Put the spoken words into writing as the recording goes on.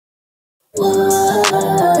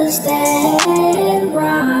understand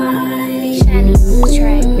right.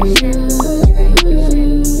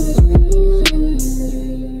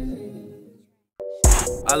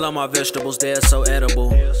 I love my vegetables, they're so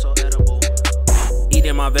edible.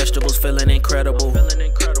 Eating my vegetables, feeling incredible.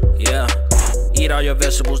 Yeah, eat all your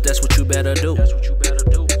vegetables, that's what you better do.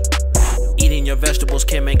 Eating your vegetables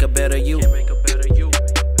can make a better you.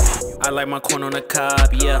 I like my corn on the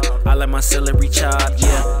cob, yeah. I like my celery chop,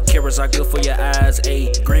 yeah. Carrots are good for your eyes,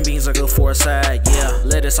 ayy. Green beans are good for a side, yeah.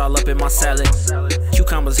 Lettuce all up in my salad.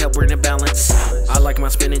 Cucumbers help bring the balance. I like my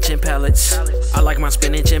spinach and pallets. I like my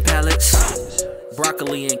spinach and pallets.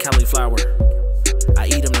 Broccoli and cauliflower, I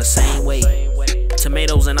eat them the same way.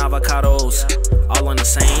 Tomatoes and avocados, all on the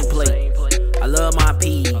same plate. I love my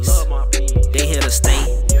peas, they here to stay.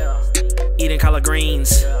 Eating collard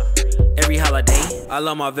greens every holiday. I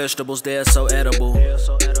love my vegetables, they're so edible.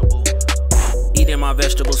 Eating my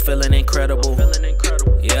vegetables, feeling incredible.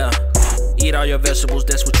 Yeah, eat all your vegetables,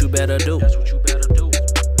 that's what you better do.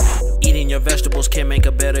 Eating your vegetables can make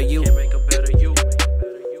a better you.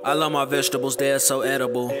 I love my vegetables, they're so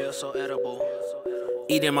edible.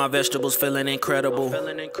 Eating my vegetables, feeling incredible.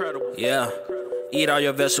 Yeah, eat all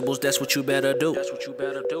your vegetables, that's what you better do.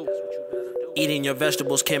 Eating your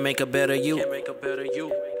vegetables can make a better you.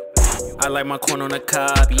 I like my corn on the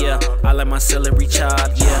cob, yeah. I like my celery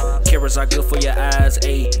chop, yeah. Carrots are good for your eyes,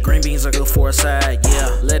 ayy. Green beans are good for a side,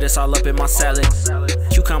 yeah. Lettuce all up in my salad.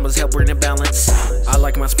 Cucumbers help bring the balance. I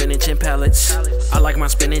like my spinach and pallets. I like my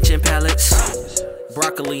spinach and pallets.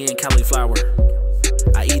 Broccoli and cauliflower,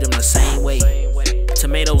 I eat them the same way.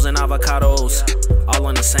 Tomatoes and avocados, all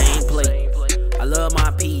on the same plate. I love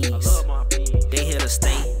my peas, they here to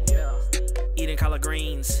stay. Eating collard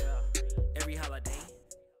greens every holiday.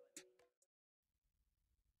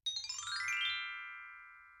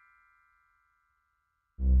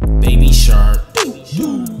 Baby shark,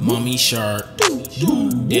 mommy shark,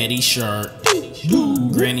 daddy shark,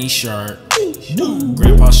 granny shark,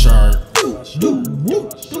 grandpa shark.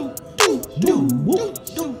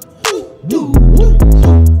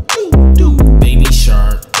 Baby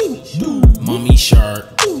shark, mommy shark,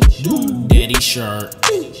 daddy shark,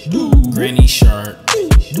 granny shark,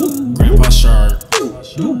 grandpa shark.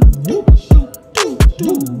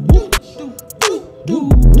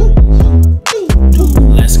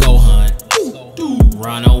 Let's go hunt,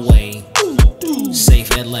 run away,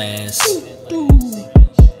 safe at last.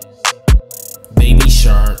 Baby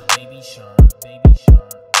shark, baby shark,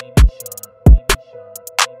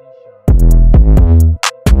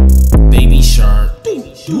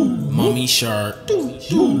 mommy shark,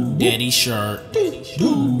 daddy shark,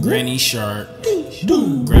 granny shark,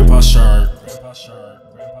 grandpa shark.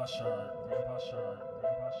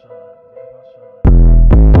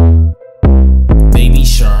 Baby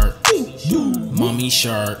shark, mommy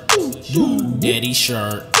shark, daddy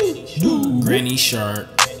shark, granny shark,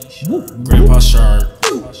 grandpa shark.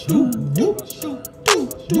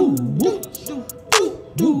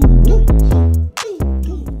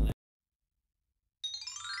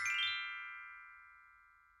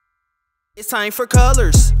 It's time for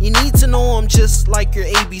colors. You need to know them just like your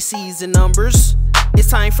ABCs and numbers. It's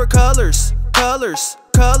time for colors, colors,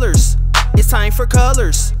 colors. It's time for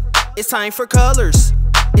colors. It's time for colors.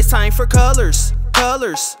 It's time for colors,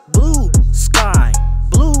 colors. Blue sky,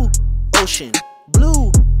 blue ocean,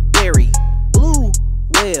 blue berry, blue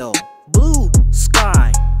whale, blue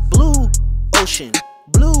sky, blue ocean,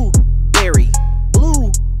 blue berry,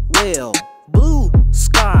 blue whale, blue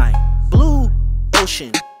sky, blue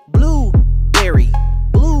ocean, blue berry,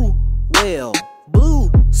 blue whale, blue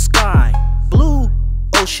sky, blue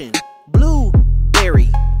ocean, blue berry,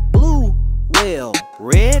 blue whale,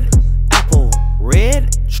 red apple,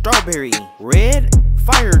 red strawberry, red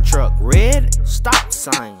fire truck, red stop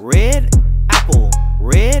sign, red apple,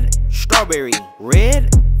 red strawberry, red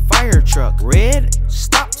fire truck, red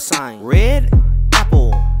stop sign, red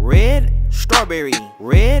apple, red strawberry,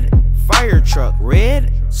 red fire truck,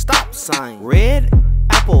 red stop sign, red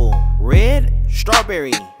apple, red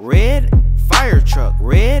strawberry, red fire truck,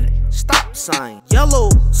 red stop sign, yellow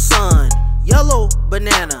sun, yellow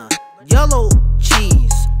banana, yellow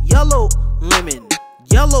cheese, yellow lemon,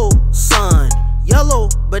 yellow sun, yellow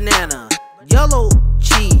banana, yellow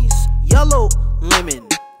cheese, yellow lemon,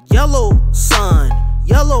 yellow sun,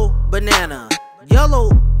 yellow banana, yellow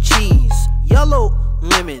cheese, yellow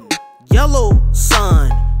lemon, yellow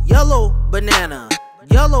sun, yellow banana,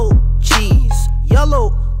 yellow cheese,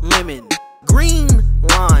 yellow lemon, green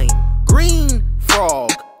lime, green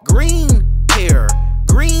frog, green pear,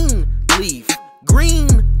 green leaf, green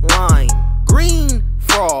lime, green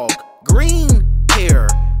frog, green pear,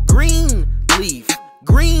 green leaf,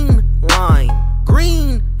 green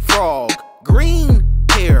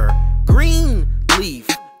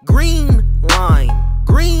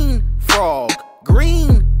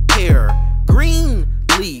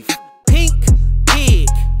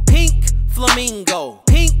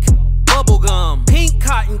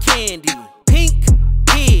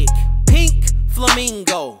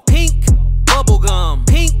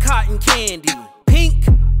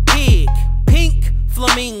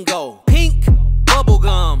flamingo, pink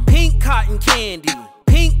bubblegum, pink cotton candy,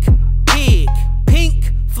 pink pig,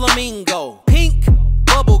 pink flamingo, pink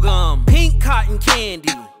bubblegum, pink cotton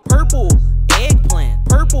candy, purple eggplant,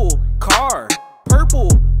 purple car, purple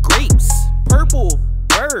grapes, purple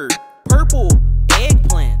bird, purple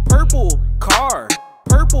eggplant, purple car,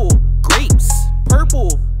 purple grapes,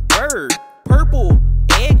 purple bird, purple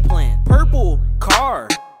eggplant, purple car,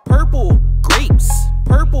 purple grapes,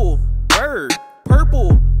 purple bird,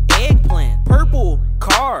 purple eggplant, purple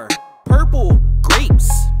car, purple grapes,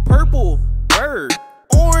 purple bird,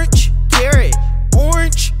 orange carrot,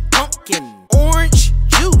 orange pumpkin, orange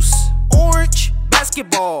juice, orange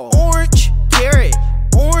basketball, orange carrot,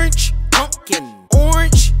 orange pumpkin,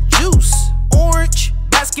 orange juice, orange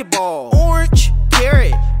basketball, orange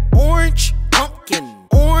carrot, orange pumpkin,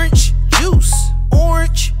 orange juice,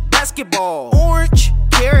 orange basketball, orange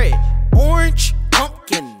carrot, orange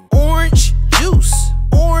pumpkin, orange juice,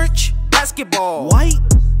 orange basketball, white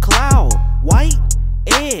cloud, white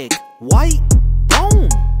egg, white bone,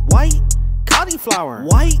 white cauliflower,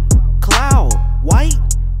 white cloud, white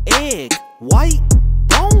egg, white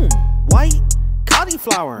bone, white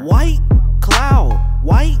cauliflower, white cloud,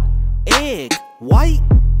 white egg, white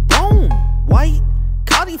bone, white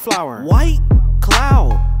cauliflower, white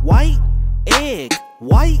cloud, white egg,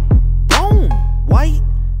 white bone, white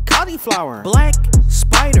cauliflower, black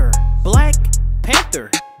spider, black panther,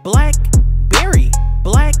 black berry,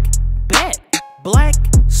 black bat, black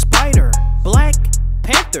spider, black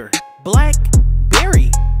panther, black berry,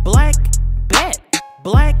 black bat,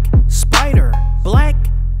 black spider, black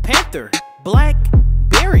panther, black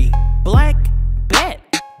berry, black bat,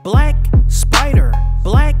 black spider,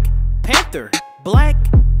 black panther, black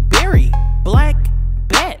berry, black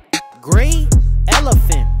bat, gray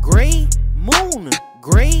elephant, gray moon,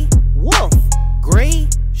 gray wolf, gray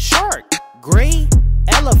shark, gray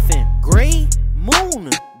elephant, gray moon,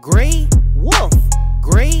 gray wolf,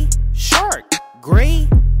 gray shark, gray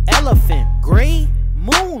elephant, gray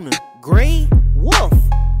moon, gray wolf,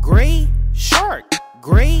 gray shark,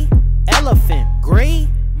 gray elephant, gray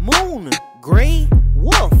moon, gray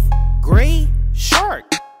wolf, gray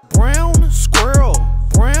shark, brown squirrel,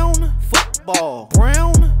 brown football,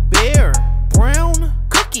 brown bear, brown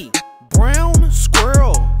cookie, brown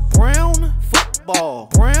squirrel, brown football,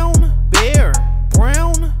 brown bear,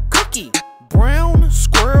 brown cookie, brown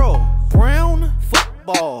squirrel, brown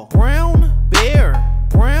football, brown bear,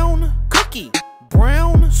 brown cookie,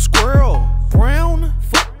 brown squirrel, brown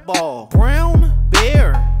football, brown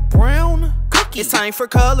bear, brown cookie. It's time for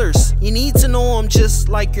colors. You need to know them just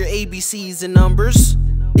like your ABCs and numbers.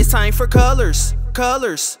 It's time for colors,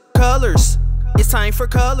 colors, colors. It's time for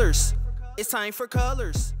colors. It's time for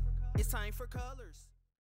colors. It's time for colors.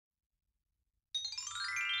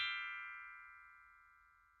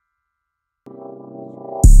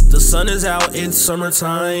 The sun is out, it's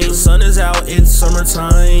summertime. The sun is out, it's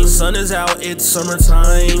summertime. The sun is out, it's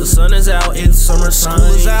summertime. The sun is out, it's summertime.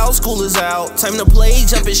 School is out, school is out. Time to play,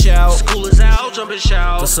 jump and shout. School is out, jump and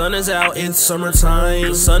shout. The sun is out, it's summertime.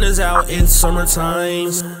 The sun is out, it's summertime.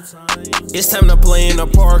 It's time to play in the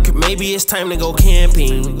park. Maybe it's time to go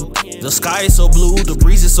camping. The sky is so blue, the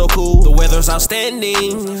breeze is so cool, the weather's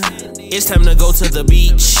outstanding. It's time to go to the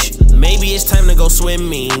beach. Maybe it's time to go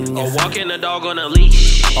swimming or walking the dog on a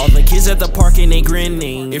leash. All the kids at the park and they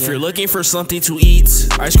grinning. If you're looking for something to eat,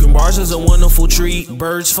 ice cream bars is a wonderful treat.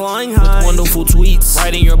 Birds flying high with wonderful tweets.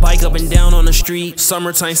 Riding your bike up and down on the street.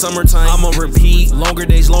 Summertime, summertime, I'ma repeat. Longer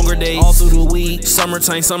days, all through the week.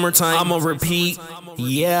 Summertime, summertime, I'ma repeat.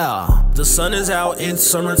 Yeah, the sun is out, it's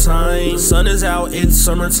summertime. The sun is out, it's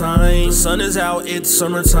summertime. The sun is out, it's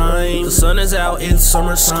summertime. The sun is out, it's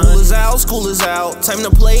summertime. School is out, school is out. Time to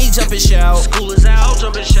play, jump and shout. School is out,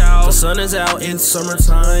 jump and shout. The sun is out, it's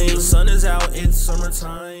summertime. The sun is out, it's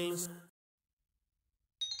summertime.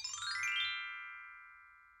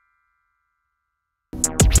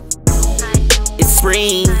 It's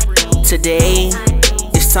spring today.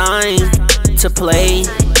 It's time to play.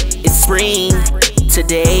 It's spring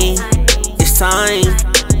today. It's time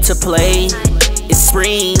to play. It's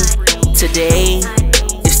spring today.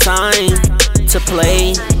 It's time to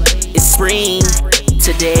play. It's spring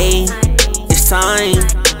today. It's time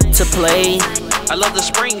to play. I love the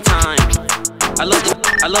springtime. I love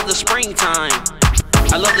the springtime.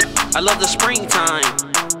 I love the springtime.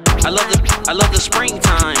 I love the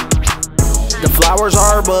springtime. The flowers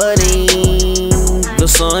are budding. The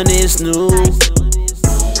sun is new.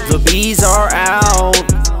 The bees are out.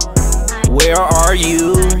 Where are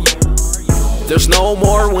you? There's no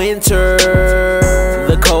more winter.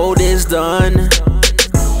 The cold is done.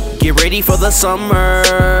 Get ready for the summer.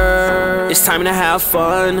 It's time to have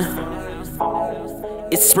fun.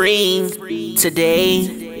 It's spring today.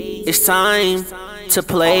 It's time to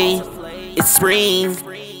play. It's spring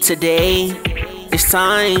today. It's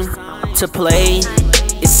time to play.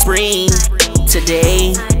 It's spring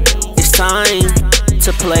today. It's time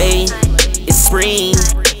to play. It's spring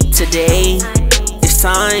today. It's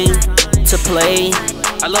time to play.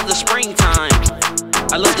 I love the springtime.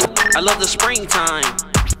 I love the springtime.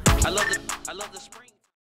 I love the spring.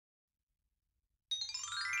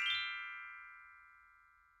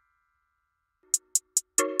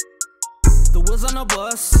 The wheels on the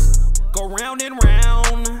bus go round and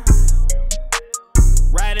round,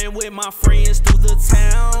 riding with my friends through the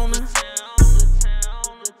town.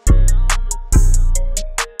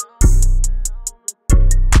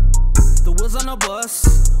 The wheels on the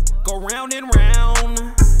bus go round and round,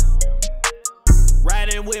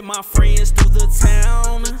 riding with my friends through the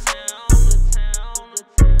town.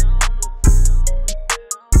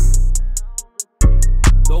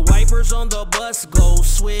 The wipers on the bus go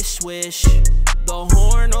swish, swish. The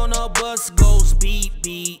horn on the bus goes beep,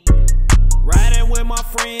 beep. Riding with my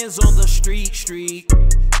friends on the street, street.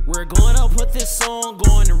 We're gonna put this song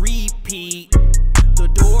on repeat. The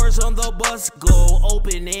doors on the bus go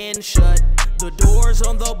open and shut. The doors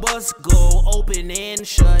on the bus go open and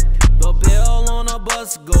shut. The bell on the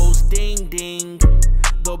bus goes ding, ding.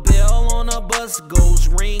 The bell on the bus goes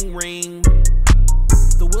ring, ring.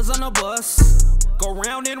 The wheels on the bus go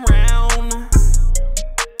round and round,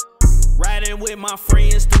 riding with my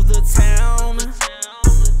friends through the town.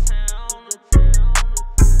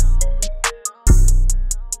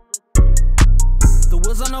 The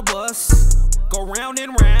wheels on the bus go round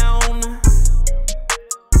and round,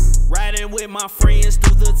 riding with my friends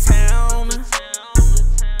through the town.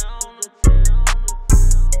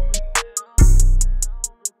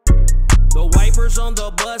 The wipers on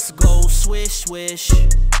the bus go swish, swish.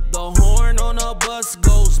 The horn on the bus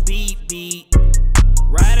goes beep, beep.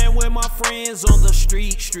 Riding with my friends on the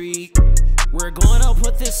street, street. We're gonna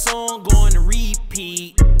put this song on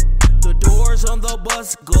repeat. The doors on the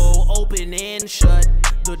bus go open and shut.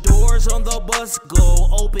 The doors on the bus go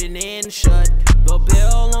open and shut. The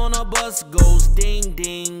bell on the bus goes ding,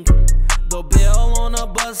 ding. The bell on the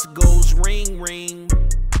bus goes ring, ring.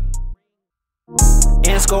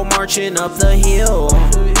 Ants go marching up the hill,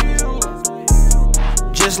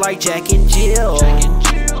 just like Jack and Jill.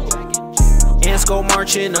 Ants go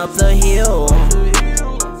marching up the hill,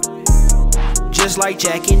 just like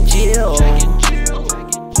Jack and Jill.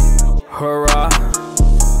 Hurrah.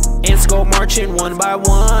 Ants go marching one by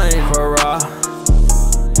one. Hurrah.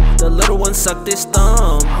 The little one sucked his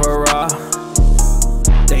thumb. Hurrah.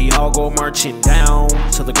 They all go marching down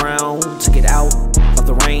to the ground to get out of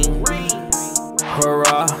the rain.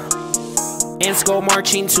 Hurrah. Ants go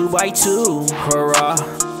marching two by two. Hurrah.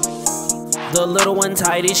 The little one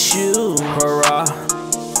tied his shoe. Hurrah.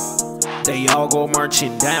 They all go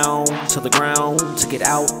marching down to the ground to get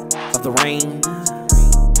out of the rain.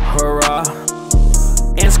 Hurrah.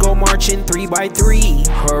 Ants go marching three by three.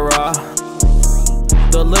 Hurrah.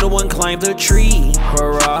 The little one climbed a tree.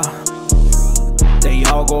 Hurrah. They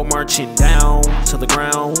all go marching down to the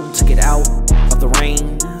ground to get out of the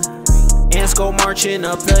rain. Ants go marching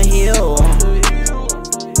up the hill,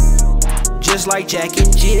 just like Jack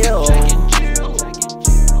and Jill.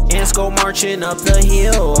 Ants go marching up the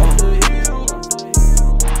hill,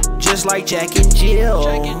 just like Jack and Jill.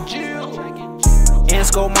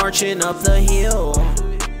 Ants go marching up the hill.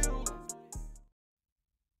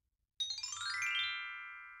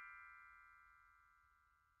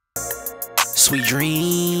 Sweet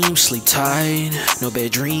dreams, sleep tight, no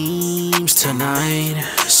bad dreams tonight.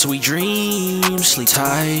 Sweet dreams, sleep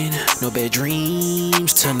tight, no bad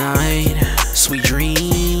dreams tonight. Sweet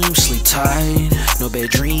dreams, sleep tight, no bad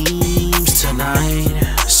dreams tonight.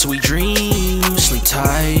 Sweet dreams, sleep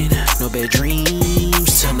tight, no bad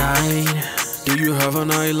dreams tonight. Do you have a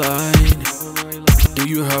nightlight? Do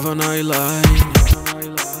you have a nightlight?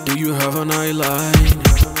 Do you have a nightlight?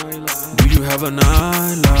 Do you have a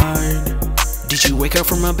nightlight? Did you wake up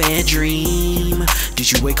from a bad dream? Did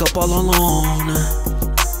you wake up all alone?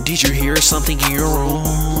 Did you hear something in your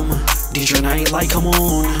room? Did your nightlight come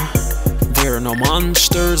on? There are no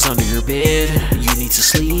monsters under your bed. You need to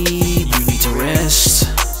sleep, you need to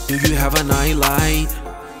rest. Do you have a nightlight?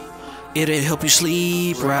 It'll help you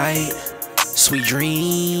sleep right. Sweet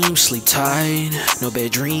dreams, sleep tight, no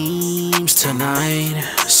bad dreams tonight.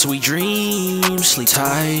 Sweet dreams, sleep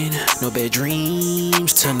tight, no bad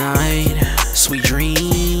dreams tonight. Sweet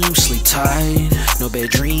dreams, sleep tight, no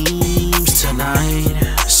bad dreams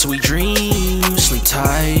tonight. Sweet dreams, sleep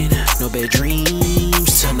tight, no bad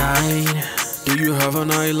dreams tonight. Do you have a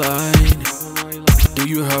nightlight? Do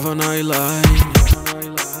you have a nightlight?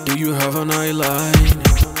 Do you have a nightlight?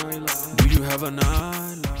 Do you have a nightlight?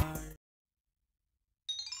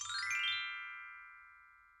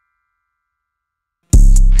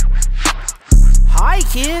 Hi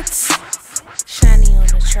kids! Shiny on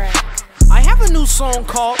the track. I have a new song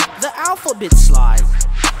called The Alphabet Slide.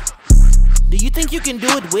 Do you think you can do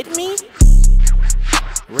it with me?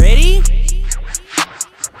 Ready?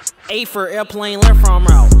 A for airplane, left arm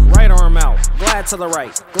out, right arm out, glide to the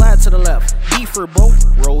right, glide to the left. B for boat,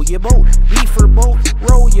 roll your boat. B for boat,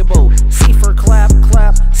 roll your boat. C for clap,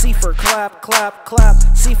 clap. C for clap, clap,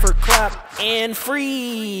 clap. C for clap, and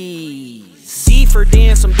freeze. D for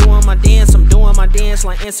dance, I'm doing my dance,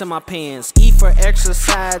 like ants in my pants. E for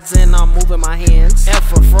exercise, and I'm moving my hands. F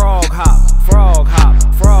for frog hop, frog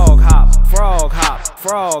hop, frog hop, frog hop,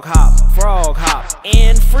 frog hop, frog hop,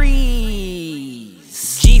 and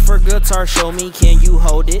freeze. G for guitar, show me, can you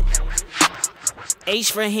hold it?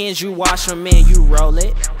 H for hands, you wash them, man, you roll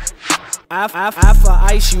it. I for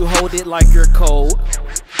ice, you hold it like you're cold.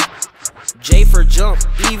 J for jump,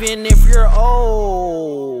 even if you're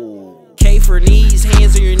old. K for knees,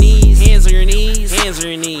 hands on your knees, hands on your knees, hands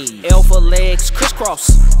on your knees. L for legs,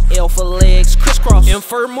 crisscross. L for legs, crisscross. M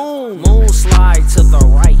for moon, moon slide to the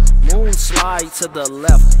right, moon slide to the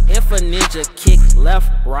left. N for ninja, kick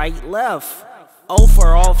left, right, left. O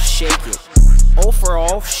for off, shake it. O for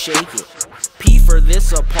off, shake it. P for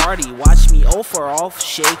this a party, watch me O for off,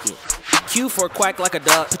 shake it. Q for quack like a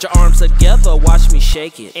duck, put your arms together, watch me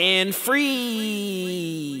shake it. And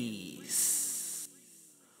freeze.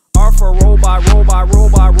 R for robot, robot,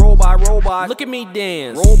 robot, robot, robot. Look at me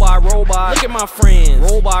dance. Robot, robot, look at my friends.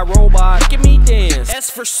 Robot, robot, look at me dance. S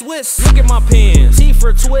for Swiss, look at my pants. T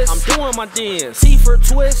for twist, I'm doing my dance. T for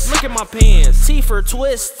twist, look at my pants. T for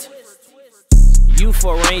twist. U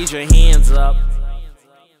for raise your hands up.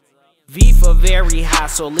 V for very high,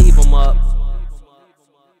 so leave them up.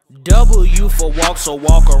 W for walk, so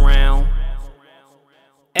walk around.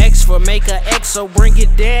 X for make a X, so bring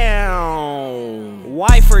it down.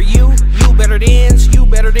 Y for you better dance, you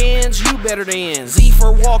better dance, you better dance. Z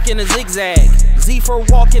for walk in a zigzag, Z for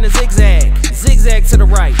walk in a zigzag. Zigzag to the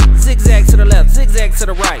right, zigzag to the left, zigzag to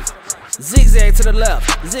the right. Zigzag to the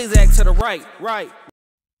left, zigzag to the right, right.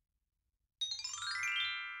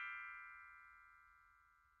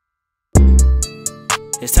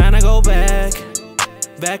 It's time to go back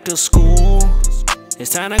to school.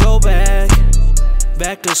 It's time to go back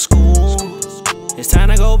to school. It's time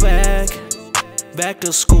to go back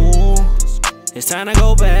to school. It's time to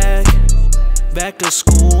go back to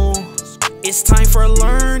school. It's time for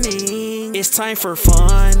learning. It's time for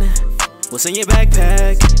fun. What's in your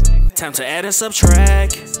backpack? Time to add and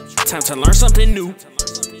subtract. Time to learn something new.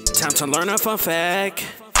 Time to learn a fun fact.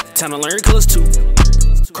 Time to learn your colors too.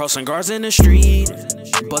 Crossing guards in the street,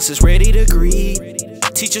 buses ready to greet,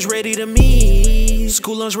 teachers ready to meet,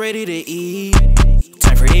 school lunch ready to eat.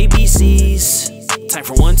 Time for ABCs, time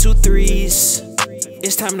for 1, 2, 3s.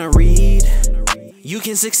 It's time to read. You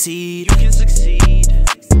can succeed. You can succeed.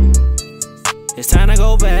 It's time to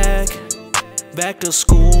go back to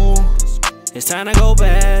school. It's time to go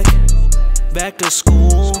back to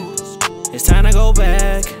school. It's time to go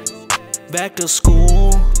back to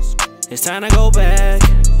school. It's time to go back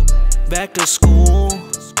to school.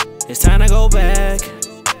 It's time to go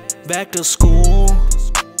back to school.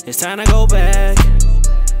 It's time to go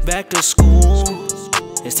back to school.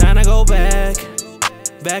 It's time to go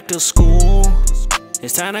back to school.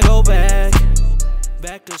 It's time to go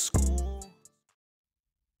back to school.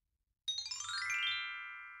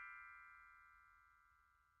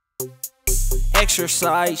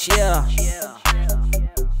 Exercise, yeah.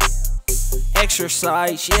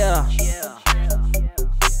 Exercise, yeah.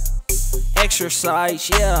 Exercise,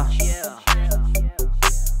 yeah.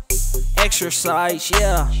 Exercise,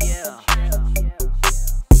 yeah.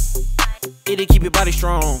 It'll keep your body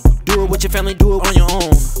strong. Do it with your family, do it on your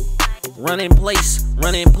own. Run in place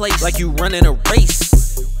like you running a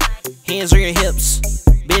race. Hands on your hips,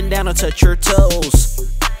 bend down and touch your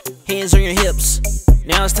toes. Hands on your hips,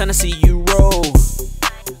 now it's time to see you roll.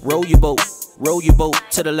 Roll your boat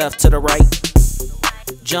to the left, to the right.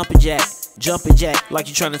 Jumping jack like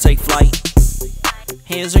you're trying to take flight.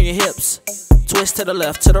 Hands on your hips, twist to the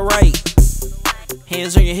left, to the right.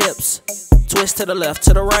 Hands on your hips, twist to the left,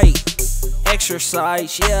 to the right.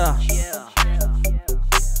 Exercise, yeah.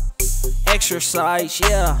 Exercise,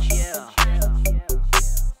 yeah.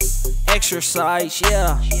 Exercise,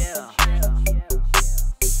 yeah.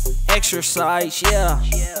 Exercise, yeah.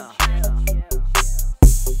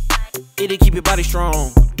 It'll keep your body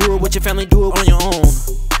strong. Do it with your family, do it on your own.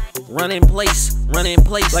 Run in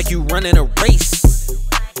place like you running a race.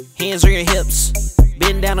 Hands on your hips,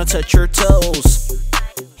 bend down and touch your toes.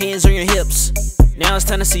 Hands on your hips, now it's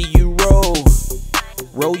time to see you roll.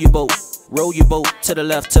 Roll your boat to the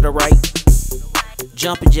left, to the right.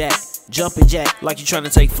 Jumping jack like you're trying to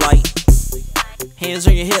take flight. Hands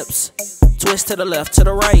on your hips, twist to the left, to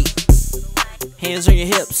the right. Hands on your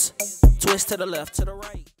hips, twist to the left, to the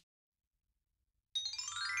right.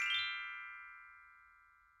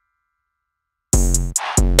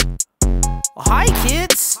 Hi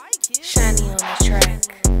kids! Shiny on the track.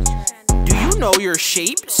 Do you know your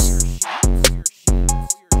shapes?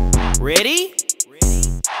 Ready?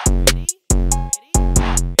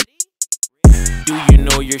 Do you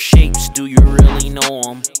know your shapes? Do you really know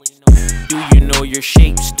them? Do you know your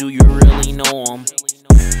shapes? Do you really know them?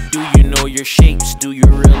 Do you know your shapes? Do you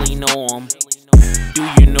really know them? Do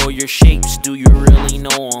you know your shapes? Do you really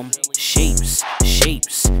know them? Shapes,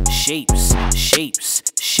 shapes, shapes, shapes,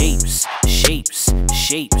 shapes, shapes,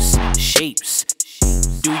 shapes, shapes.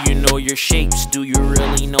 Do you know your shapes? Do you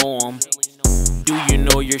really know them? Do you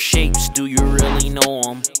know your shapes? Do you really know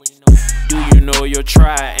them? Do you know your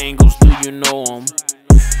triangles? Do you know them?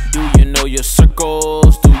 Do you know your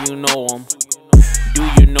circles? Do you know them? Do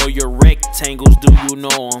you know your rectangles? Do you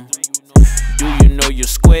know them? Do you know your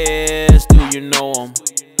squares? Do you know them?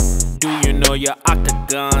 Do you know your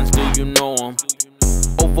octagons? Do you know them?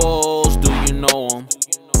 Ovals? Do you know them?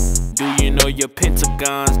 Do you know your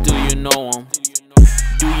pentagons? Do you know them?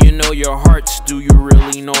 Do you know your hearts? Do you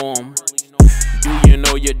really know them? Do you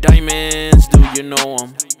know your diamonds? Do you know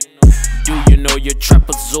them? Do you know your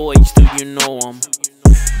trapezoids? Do you know them?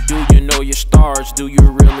 Do you know your stars? Do you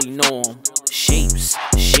really know them? Shapes,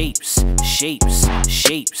 shapes, shapes,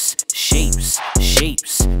 shapes, shapes,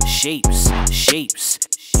 shapes, shapes, shapes.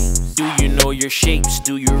 Do you know your shapes?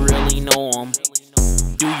 Do you really know them?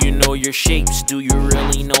 Do you know your shapes? Do you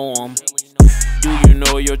really know them? Do you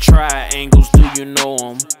know your triangles? Do you know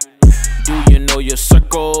them? Do you know your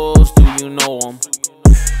circles? Do you know them?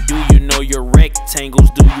 Do you know your rectangles?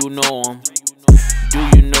 Do you know them? Do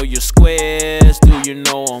you know your squares? Do you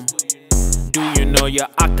know them? Do you know your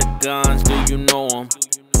octagons? Do you know them?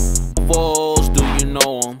 Ovals? Do you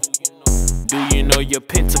know them? Do you know your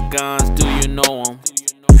pentagons? Do you know them?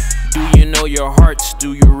 Do you know your hearts?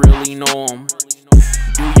 Do you really know them?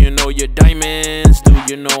 Do you know your diamonds? Do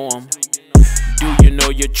you know them? Do you know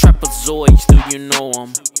your trapezoids? Do you know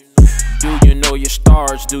them? Do you know your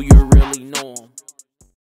stars? Do you really know them?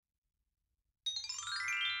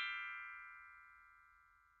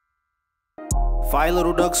 Five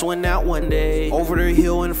little ducks went out one day, over the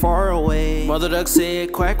hill and far away. Mother duck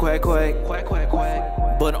said quack, quack, quack, quack, quack,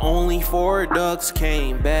 quack. But only 4 ducks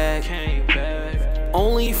came back.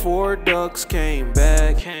 Only 4 ducks came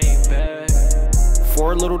back.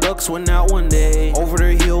 4 little ducks went out one day, over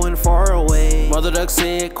the hill and far away. Mother duck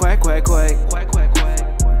said quack, quack, quack, quack, quack,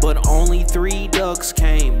 quack. But only 3 ducks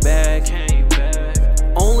came back.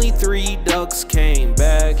 Only 3 ducks came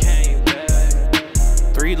back.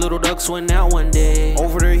 3 little ducks went out one day,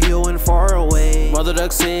 over the hill and far away. Mother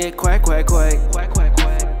duck said quack, quack, quack, quack, quack,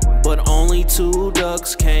 quack. But only 2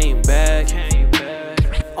 ducks came back.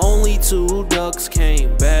 Only 2 ducks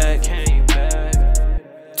came back.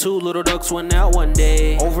 2 little ducks went out one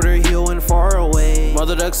day, over the hill and far away.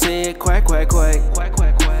 Mother duck said quack, quack, quack, quack,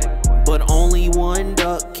 quack, quack. But only 1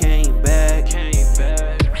 duck came back.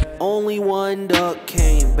 Only 1 duck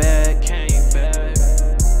came back.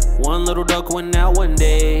 1 little duck went out one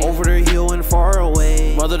day, over the hill and far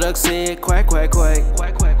away. Mother duck said quack, quack, quack,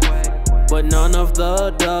 quack, quack, quack. But none of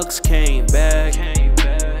the ducks came back.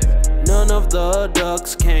 None of the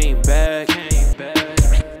ducks came back.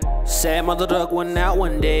 Sad mother duck went out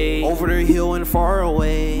one day, over the hill and far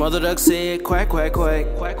away. Mother duck said quack, quack, quack,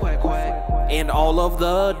 quack, quack, quack. And all of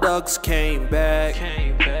the ducks came back.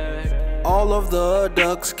 All of the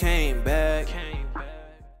ducks came back.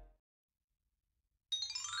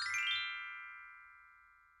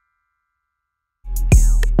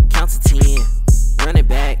 Count to 10, run it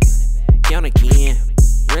back, count again,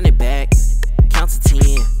 run it back, count to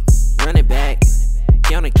 10, run it back,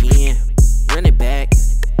 count again, run it back,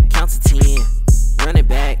 count to 10, run it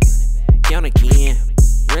back, count again,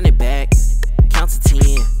 run it back, count to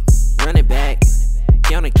 10, run it back,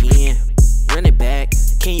 count again, run it back.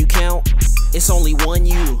 Can you count? It's only one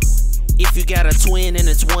you. If you got a twin and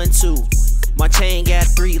it's 1, 2. My chain got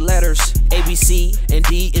 3 letters, A, B, C, and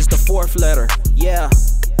D is the 4th letter. Yeah,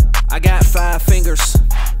 I got 5 fingers.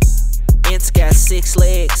 Ants got 6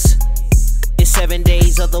 legs. It's 7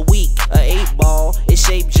 days of the week. A 8 ball is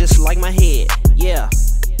shaped just like my head. Yeah,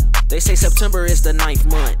 they say September is the 9th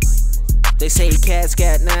month. They say cats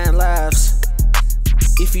got 9 lives.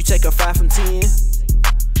 If you take a 5 from 10,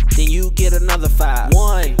 then you get another 5.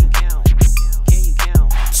 1,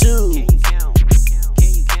 2,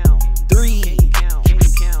 3,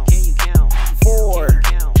 4,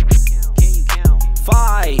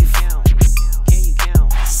 5,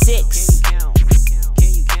 6,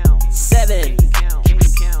 7,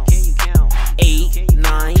 8,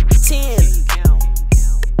 9, 10.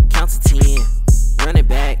 Count to 10, run it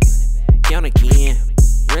back, count again,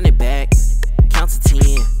 run it back, count to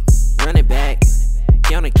 10, run it back,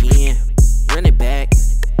 count again, run it back,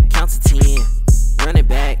 count to 10, run it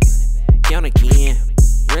back, count again,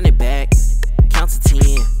 run it back, count to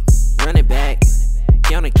 10, run it back,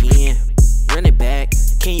 count again, run it back.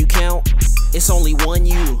 Can you count? It's only one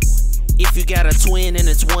you. If you got a twin and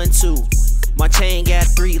it's 1, 2. My chain got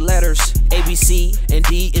 3 letters, A, B, C, and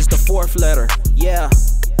D is the 4th letter. Yeah,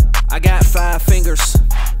 I got 5 fingers.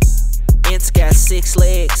 Ants got 6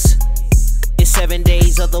 legs. It's 7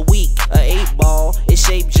 days of the week. A 8 ball is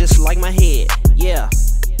shaped just like my head. Yeah,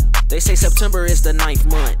 they say September is the 9th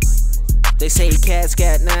month. They say cats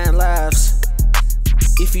got 9 lives.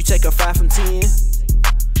 If you take a 5 from 10,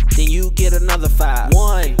 then you get another 5.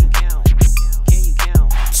 1,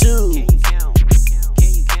 2,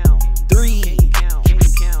 3,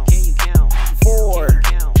 4,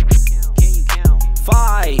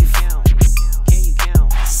 5,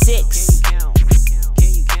 6,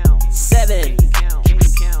 7,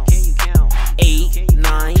 8,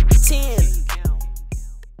 9, 10.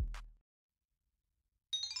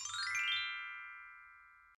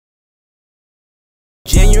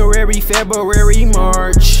 January, February,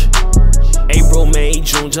 March, April, May,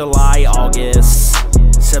 June, July, August,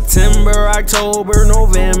 September, October,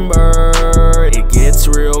 November. It gets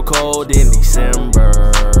real cold in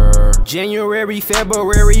December. January,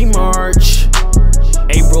 February, March,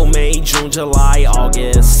 April, May, June, July,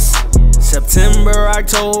 August, September,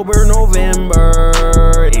 October, November.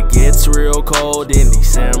 It gets real cold in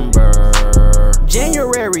December.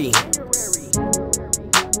 January,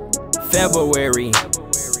 February,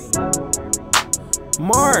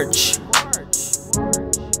 March,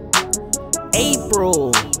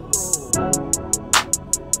 April, May,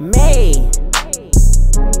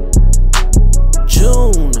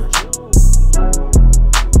 June,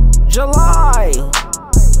 July,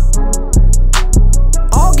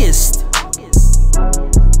 August,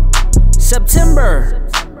 September,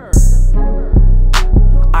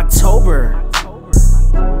 October,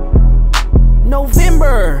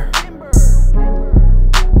 November,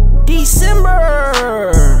 December.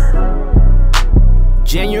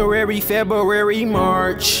 January, February,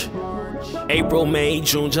 March, April, May,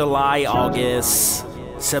 June, July, August,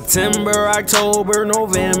 September, October,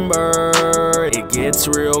 November. It gets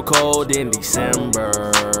real cold in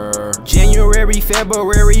December. January,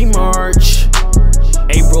 February, March,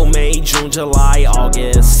 April, May, June, July,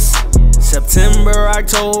 August, September,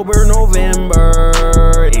 October, November.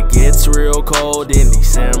 It gets real cold in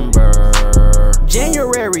December.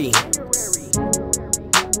 January,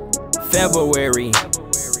 February,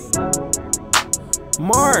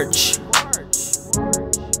 March,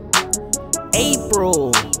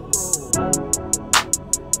 April,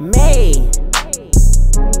 May, June,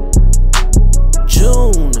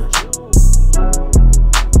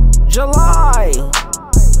 July,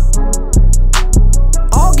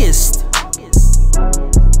 August,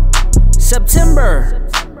 September,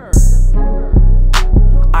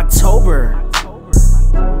 October,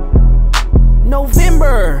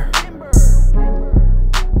 November,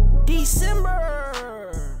 December.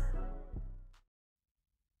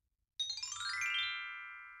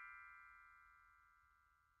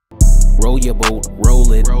 Roll your boat,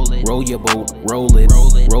 roll it, roll your boat, roll it,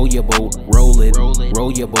 roll your boat, roll it,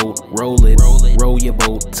 roll your boat, roll it, roll your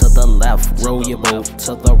boat to the left, roll your boat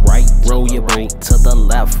to the right, roll your boat to the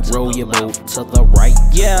left, roll your boat to the right.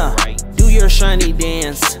 Yeah, do your shiny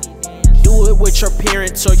dance. Do it with your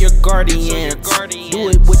parents or your guardians. Do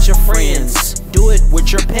it with your friends. Do it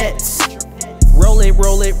with your pets. Roll it,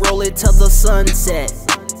 roll it, roll it till the sunset.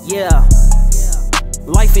 Yeah,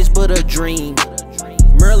 life is but a dream.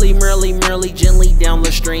 Merrily, merrily, merrily, gently down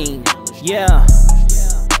the stream. Yeah,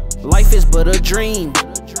 life is but a dream.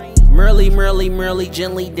 Merrily, merrily, merrily,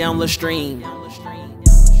 gently down the stream.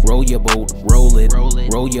 roll your boat, roll it,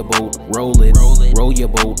 roll your boat, roll it, roll your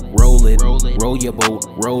boat, roll it, roll your boat,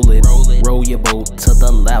 roll it, roll your boat to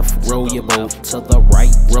the left, roll your boat to the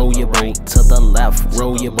right, roll your boat to the left,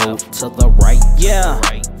 roll your boat to the right. Yeah,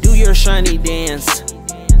 do your shiny dance.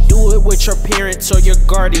 Do it with your parents or your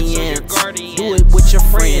guardians. Do it with your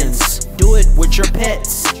friends. Do it with your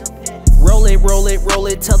pets. Roll it, roll it, roll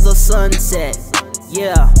it till the sunset.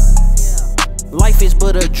 Yeah, life is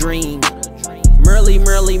but a dream. Merrily,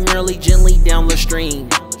 merrily, merrily, gently down the stream.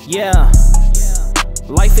 Yeah,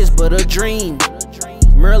 life is but a dream.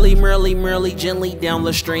 Merrily, merrily, merrily, gently down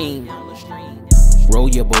the stream. Roll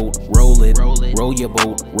your boat, roll it, roll your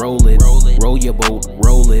boat, roll it, roll your boat,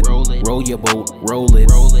 roll it, roll your boat, roll it,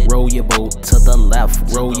 roll your boat to the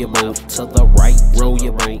left, roll your boat to the right, roll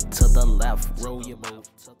your boat to the left, roll your boat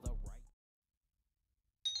to the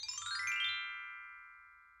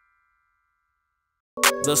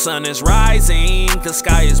right. The sun is rising, the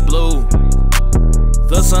sky is blue.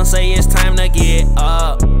 The sun say it's time to get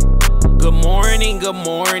up. Good morning, good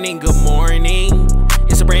morning, good morning.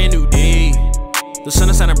 It's a brand new day. The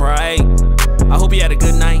sun is shining bright. I hope you had a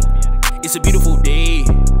good night. It's a beautiful day.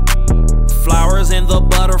 Flowers and the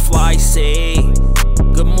butterflies say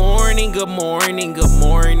good morning, good morning, good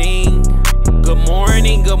morning. Good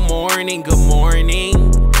morning, good morning, good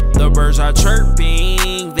morning. The birds are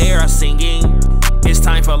chirping, they are singing. It's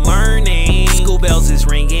time for learning. School bells is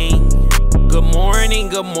ringing. Good morning,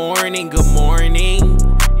 good morning, good morning.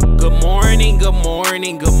 Good morning, good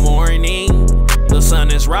morning, good morning. The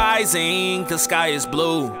sun is rising, the sky is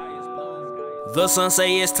blue. The sun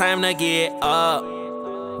say it's time to get up.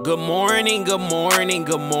 Good morning, good morning,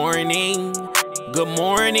 good morning. Good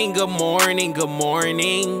morning, good morning, good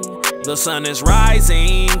morning. The sun is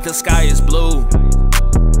rising, the sky is blue.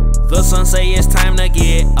 The sun say it's time to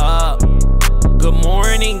get up. Good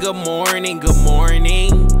morning, good morning, good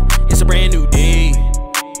morning. It's a brand new day.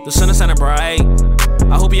 The sun is shining bright.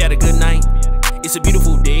 I hope you had a good night. It's a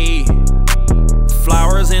beautiful day.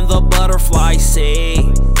 Flowers and the butterflies say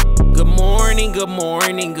good morning, good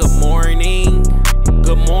morning, good morning.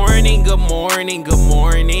 Good morning, good morning, good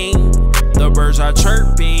morning. The birds are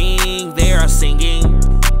chirping, they are singing.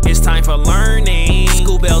 It's time for learning.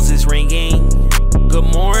 School bells is ringing. Good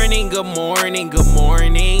morning, good morning, good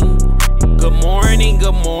morning. Good morning,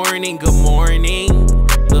 good morning, good morning.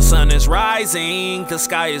 The sun is rising, the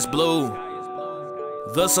sky is blue.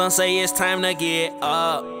 The sun say it's time to get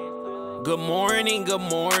up. Good morning, good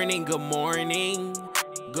morning, good morning.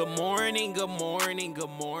 Good morning, good morning, good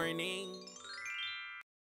morning.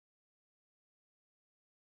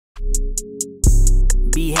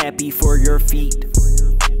 Be happy for your feet,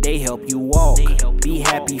 they help you walk. Be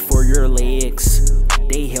happy for your legs,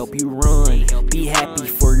 they help you run. Be happy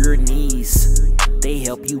for your knees, they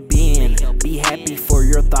help you bend. Be happy for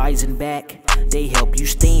your thighs and back, they help you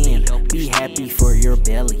stand. Be happy for your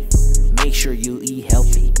belly, make sure you eat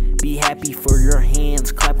healthy. Be happy for your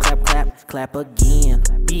hands, clap, clap, clap, clap again.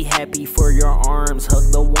 Be happy for your arms,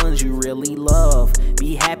 hug the ones you really love.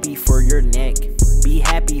 Be happy for your neck, be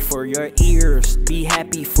happy for your ears. Be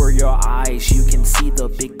happy for your eyes, you can see the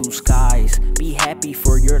big blue skies. Be happy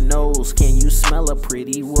for your nose, can you smell a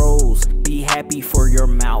pretty rose? Be happy for your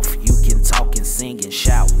mouth, you can talk and sing and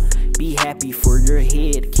shout. Be happy for your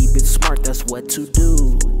head, keep it smart, that's what to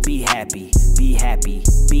do. Be happy, be happy,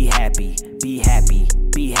 be happy, be happy,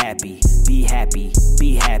 be happy, be happy,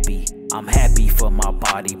 be happy. I'm happy for my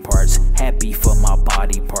body parts, happy for my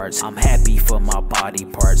body parts. I'm happy for my body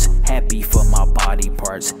parts, happy for my body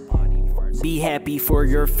parts. Be happy for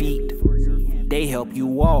your feet, they help you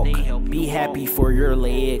walk. Be happy for your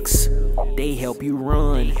legs, they help you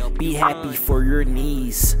run. Be happy for your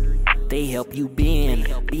knees, they help you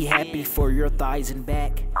bend. Be happy for your thighs and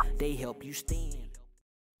back, they help you stand.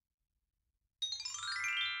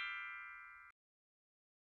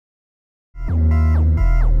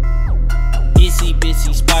 Itsy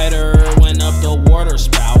bitsy spider went up the water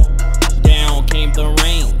spout. Down came the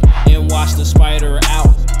rain and washed the spider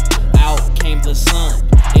out. Out came the sun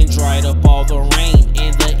and dried up all the rain.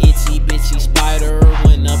 And the itsy bitsy spider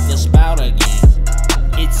went up the spout again.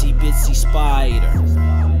 Itsy bitsy spider,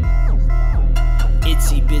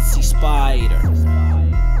 itsy bitsy spider,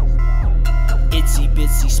 itsy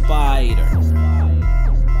bitsy spider,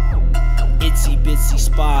 itsy bitsy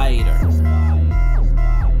spider.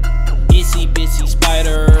 Itsy bitsy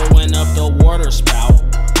spider went up the water spout.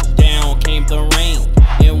 Down came the rain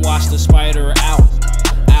and washed the spider out.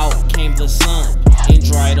 Out came the sun and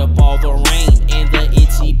dried up all the rain. And the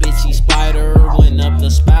itsy bitsy spider went up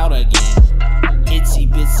the spout again. Itsy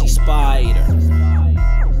bitsy spider,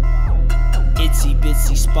 itsy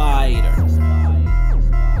bitsy spider,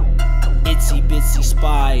 Itsy bitsy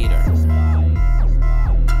spider.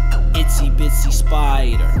 Itsy bitsy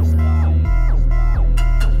spider.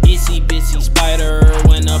 Itsy bitsy spider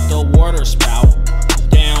went up the water spout.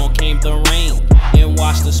 Down came the rain and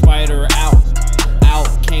washed the spider out. Out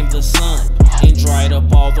came the sun and dried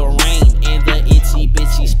up all the rain. And the itsy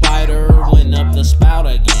bitsy spider went up the spout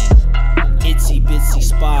again. Itsy bitsy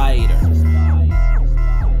spider.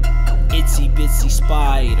 Itsy bitsy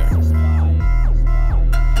spider.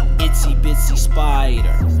 Itsy bitsy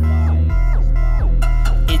spider.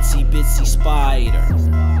 Itsy bitsy spider.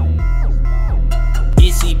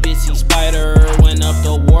 Itsy bitsy spider went up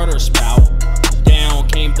the water spout. Down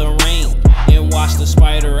came the rain and washed the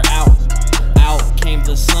spider out. Out came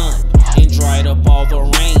the sun and dried up all the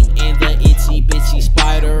rain. And the itsy bitsy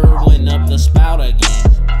spider went up the spout again.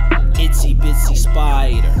 Itsy bitsy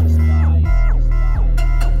spider.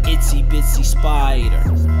 Itsy bitsy spider.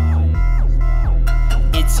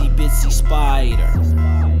 Itsy bitsy spider.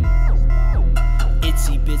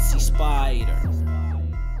 Itsy bitsy spider.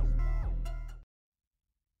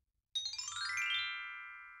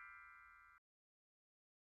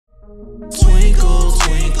 Twinkle,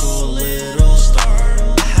 twinkle, little star,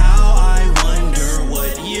 how I wonder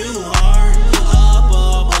what you are. Up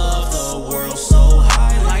above the world so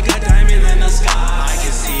high, like a diamond in the sky, I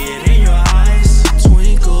can see it in your eyes.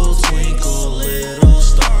 Twinkle, twinkle, little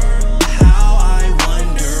star, how I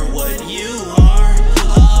wonder what you are.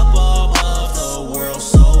 Up above the world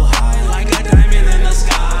so high, like a diamond in the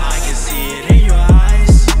sky, I can see it in your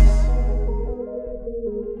eyes.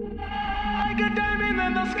 Like a diamond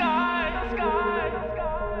in the sky.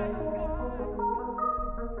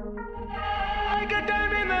 Like a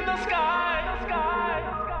diamond in the sky.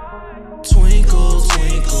 Twinkle,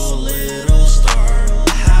 twinkle, little star,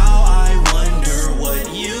 how I wonder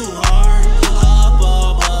what you are. Up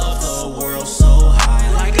above the world so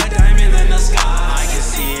high, like a diamond in the sky, I can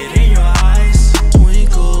see it in your eyes.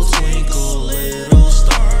 Twinkle, twinkle, little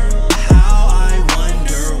star, how I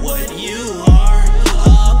wonder what you are.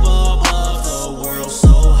 Up above the world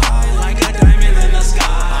so high, like a diamond in the sky,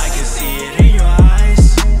 I can see it in your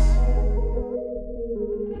eyes.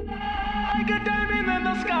 Like a diamond in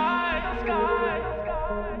the sky.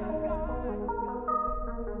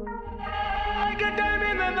 Like a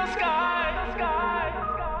diamond in the sky.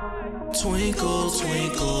 Twinkle,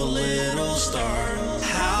 twinkle, little star,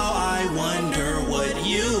 how I wonder what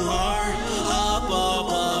you are. Up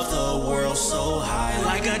above the world so high,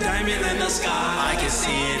 like a diamond in the sky, I can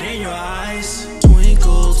see it in your eyes.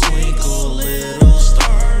 Twinkle, twinkle, little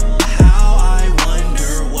star, how I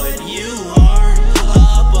wonder what you are.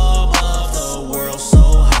 Up above the world so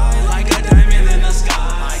high, like a diamond in the sky,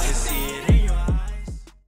 I can see it in your eyes.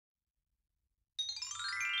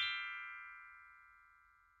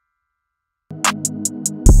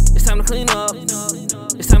 It's time to clean up.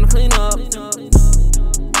 It's time to clean up.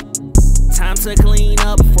 Time to clean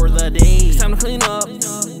up for the day. It's time to clean up.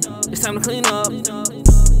 It's time to clean up.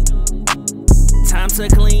 Time to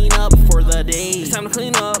clean up for the day. It's time to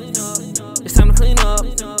clean up. It's time to clean up.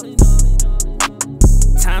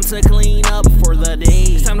 Time to clean up for the day.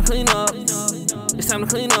 It's time to clean up. It's time to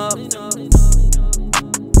clean up.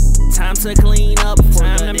 Time to clean up for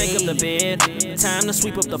the day. Time to make up the bed. Time to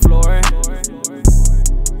sweep up the floor.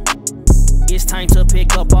 It's time to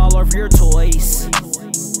pick up all of your toys.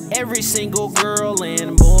 Every single girl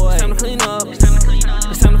and boy. It's time to clean up. It's time to clean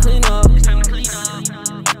up. It's time to clean up. It's time to clean up.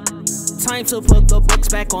 Time to put the books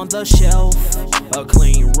back on the shelf. A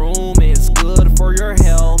clean room is good for your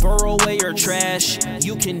health. Throw away your trash.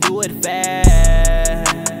 You can do it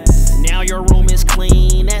fast. Now your room is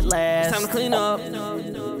clean at last. It's time to clean up.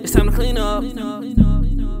 It's time to clean up.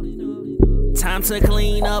 Time to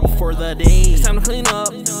clean up for the day. It's time to clean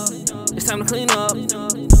up. It's time to clean up.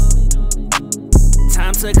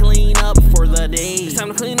 Time to clean up for the day. It's time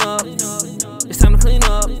to clean up. It's time to clean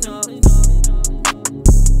up.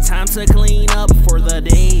 Time to clean up for the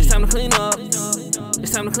day. It's time to clean up.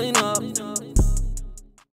 It's time to clean up.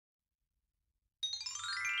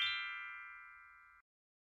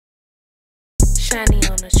 Shiny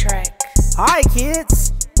on the track. Hi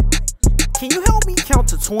kids, can you help me count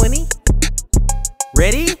to 20?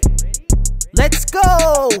 Ready? Let's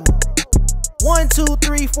go! 1, 2,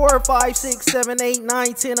 3, 4, 5, 6, 7, 8,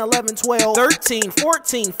 9, 10, 11, 12, 13,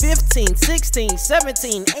 14, 15, 16,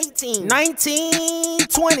 17, 18, 19,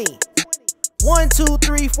 20. 1, 2,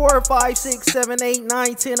 3, 4, 5, 6, 7, 8,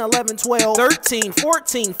 9, 10, 11, 12, 13,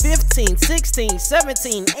 14, 15, 16,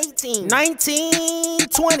 17, 18, 19,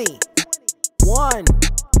 20. 1,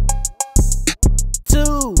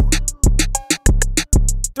 2,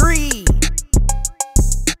 3,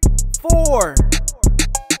 4,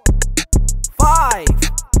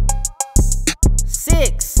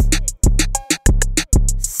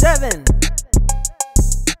 7,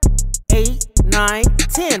 8, 9,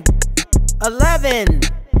 10, 11,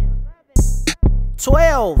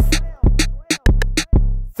 12,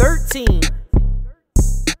 13,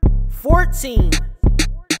 14,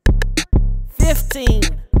 15,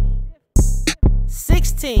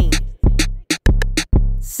 16,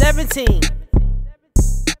 17,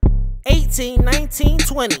 18, 19,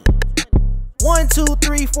 20. 1, 2,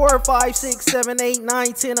 3, 4, 5, 6, 7, 8,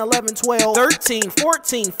 9, 10, 11, 12, 13,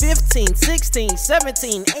 14, 15, 16,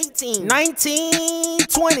 17, 18, 19,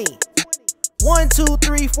 20. 1, 2,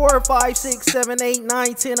 3, 4, 5, 6, 7, 8,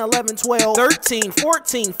 9, 10, 11, 12, 13,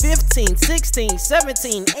 14, 15, 16,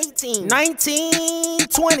 17, 18, 19,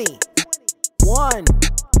 20. 1,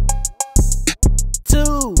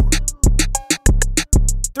 2,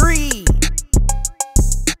 3,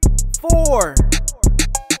 4,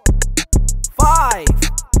 5,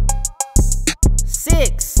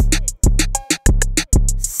 6,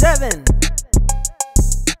 7,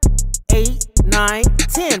 8, 9,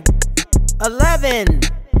 10, 11,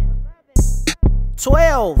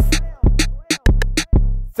 12,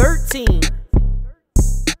 13,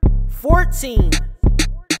 14,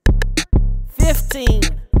 15,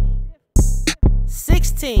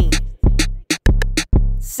 16,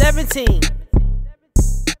 17,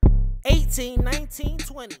 18, 19,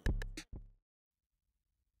 20.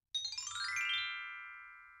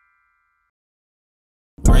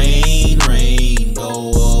 Rain, rain,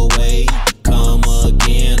 go away. Come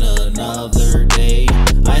again another day.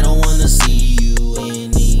 I don't wanna see you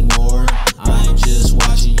anymore. I'm just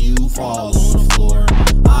watching you fall on the floor.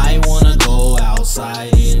 I wanna go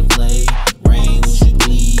outside and play. Rain, would you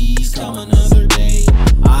please come another day?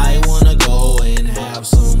 I wanna go and have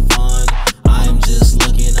some fun. I'm just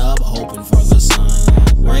looking up, hoping for the sun.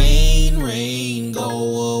 Rain, rain, go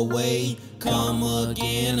away. Come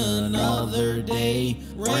again another day.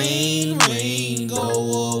 Rain, rain,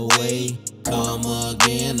 go away. Come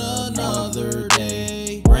again another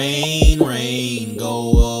day. Rain, rain,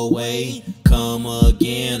 go away. Come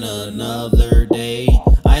again another day.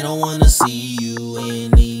 I don't wanna see you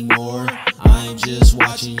anymore. I'm just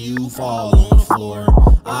watching you fall on the floor.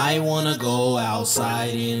 I wanna go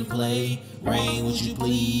outside and play. Rain, would you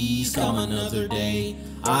please come another day?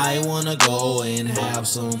 I wanna go and have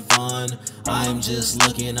some fun. I'm just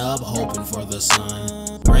looking up, hoping for the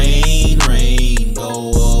sun. Rain, rain,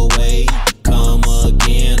 go away. Come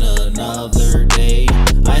again another day.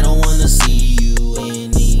 I don't wanna see you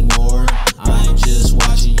anymore. I'm just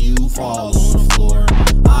watching you fall on the floor.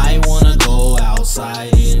 I wanna go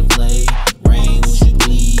outside and play. Rain, would you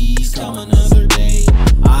please come another day?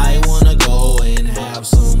 I wanna go and have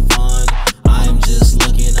some fun. I'm just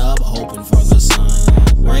looking up, hoping for the sun.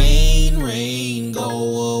 Rain, rain, go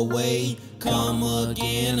away. Come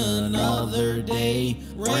again another day.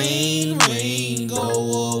 Rain, rain,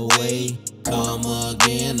 go away. Come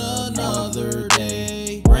again another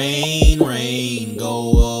day. Rain, rain,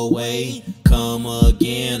 go away. Come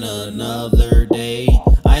again another day.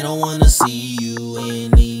 I don't wanna see you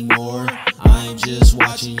anymore. I'm just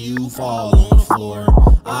watching you fall on the floor.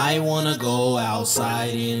 I wanna go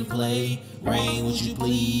outside and play. Rain, would you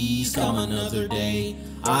please come another day?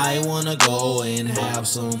 I wanna go and have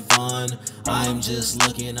some fun. I'm just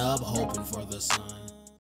looking up, hoping for the sun.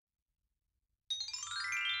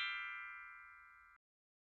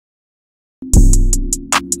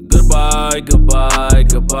 Goodbye, goodbye,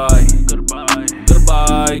 goodbye.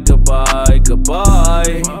 Goodbye, goodbye, goodbye,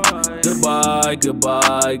 goodbye. Goodbye,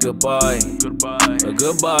 goodbye, goodbye. Goodbye,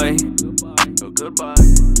 goodbye, goodbye.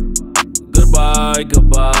 Goodbye,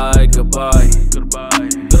 goodbye, goodbye.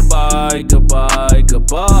 Goodbye, goodbye, goodbye,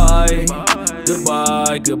 goodbye.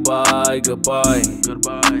 Goodbye, goodbye, goodbye.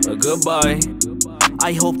 Goodbye, goodbye.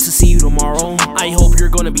 I hope to see you tomorrow. I hope you're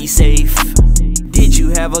gonna be safe. Did you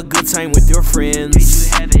have a good time with your friends?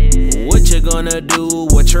 What you gonna do?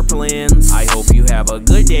 What's your plans? I hope you have a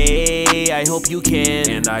good day. I hope you can.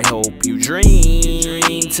 And I hope you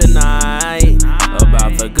dream tonight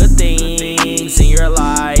about the good things in your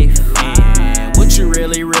life and what you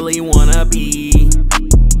really, really wanna be.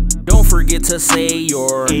 Don't forget to say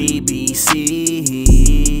your ABCs.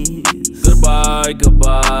 Goodbye,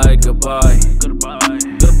 goodbye, goodbye.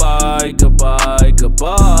 Goodbye, goodbye, goodbye,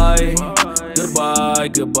 goodbye. Goodbye,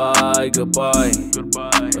 goodbye, goodbye.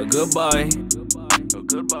 Goodbye, goodbye,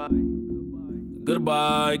 goodbye.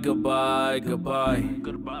 Goodbye, goodbye, goodbye.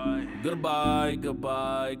 Goodbye, goodbye,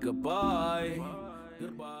 goodbye, goodbye.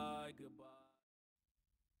 Goodbye, goodbye.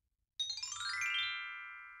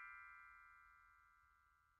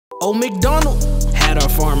 Old MacDonald had a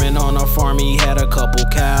farm, and on a farm he had a couple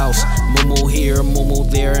cows. Moo moo here, moo moo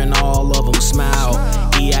there, and all of them smile.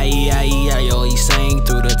 E-I-E-I-E-I-O, he sang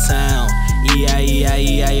through the town.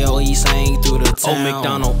 E-I-E-I-E-I-O, he sang through the town. Oh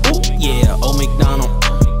McDonald, ooh, yeah, oh McDonald.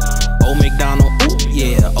 Oh McDonald, ooh,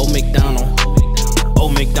 yeah, oh McDonald. Oh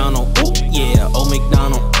McDonald, ooh, yeah, oh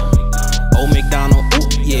McDonald. Oh McDonald, ooh,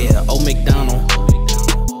 yeah, oh McDonald.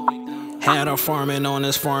 Had a farming on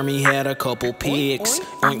his farm, he had a couple pigs.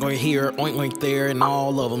 Oink oink here, oink oink there, and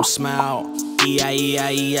all of them smiled.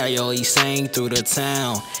 E-I-E-I-E-I-O, he sang through the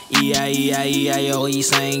town. E-I-E-I-E-I-O, he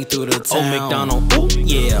sang through the town. Oh McDonald, ooh,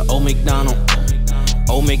 yeah, oh McDonald.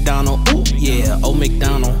 Oh McDonald, ooh, yeah, oh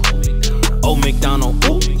McDonald. Oh McDonald,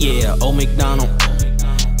 ooh, yeah, oh McDonald.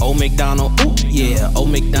 Oh McDonald, ooh, yeah, oh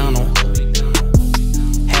McDonald.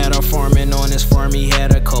 Had a farming on his farm, he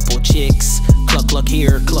had a couple chicks. Cluck cluck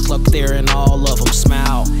here, cluck cluck there, and all of them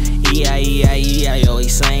smile. E-I-E-I-E-I-O, he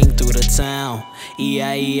sang through the town.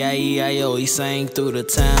 E-I-E-I-E-I-O, he sang through the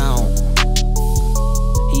town.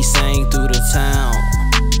 He sang through the town.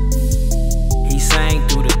 He sang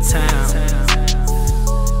through the town.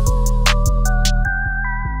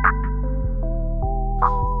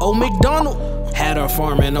 Oh McDonald had a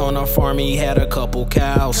farming on a farm, he had a couple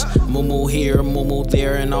cows. Moo-moo here, moo-moo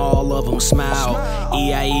there, and all of them smile.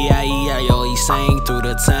 E-I-E-I-E-I-O, he sang through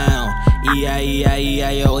the town.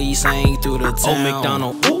 E-I-E-I-E-I-O, he sang through the town. Oh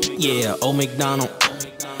McDonald, ooh, yeah, oh McDonald.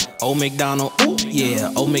 Oh McDonald, ooh,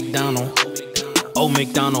 yeah, oh McDonald. Oh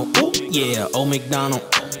McDonald, ooh, yeah, oh McDonald.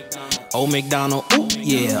 Oh McDonald, ooh,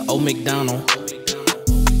 yeah, oh McDonald.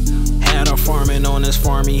 Had a farming on his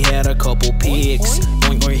farm, he had a couple pigs.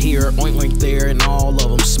 Oink oink here, oink oink there, and all of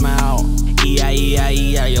them smile.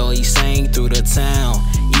 E-I-E-I-E-I-O, he sang through the town.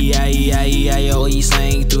 E-I-E-I-E-I-O, he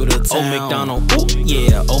sang through the town. Oh McDonald, ooh,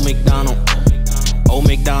 yeah, oh McDonald. Oh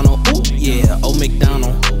McDonald, ooh, yeah, oh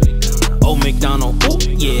McDonald. Oh McDonald, ooh,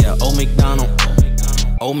 yeah, oh McDonald.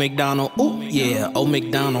 Oh McDonald, ooh, yeah, oh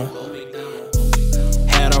McDonald.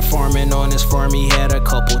 Had a farming on his farm, he had a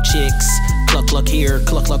couple chicks. Cluck cluck here,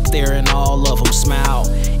 cluck cluck there, and all of them smile.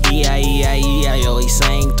 E-I-E-I-E-I-O, he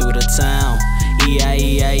sang through the town.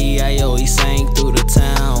 E-I-E-I-E-I-O, he sang through the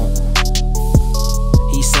town.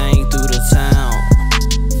 He sang through the town.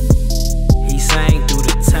 He sang through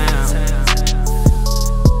the town.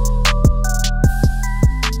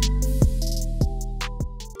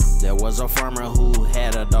 There was a farmer who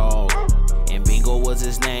had a dog, and Bingo was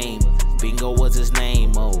his name. Bingo was his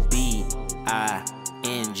name, oh, B-I-N-G-O,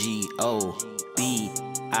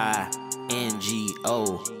 B-I-N-G-O.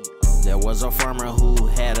 There was a farmer who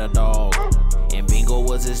had a dog, and Bingo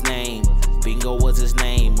was his name. Bingo was his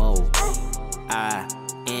name, oh,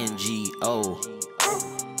 I-N-G-O,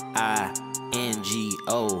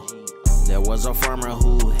 I-N-G-O. There was a farmer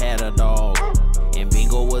who had a dog, and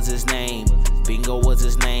Bingo was his name. Bingo was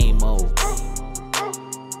his name, oh,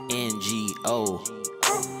 N-G-O,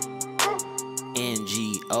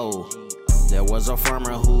 N-G-O. There was a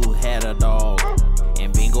farmer who had a dog,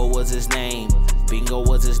 and Bingo was his name. Bingo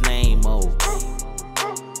was his name, oh,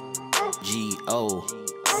 G-O,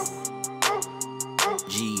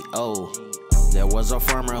 G-O. There was a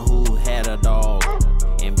farmer who had a dog,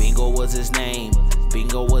 and Bingo was his name.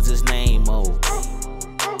 Bingo was his name, oh,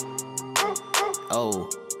 oh,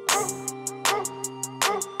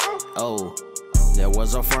 oh. There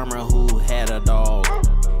was a farmer who had a dog,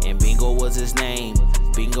 and Bingo was his name.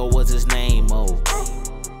 Bingo was his name, oh.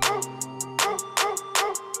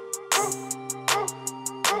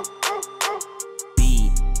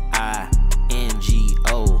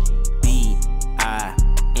 B-I-N-G-O,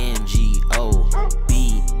 B-I-N-G-O,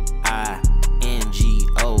 B-I-N-G-O,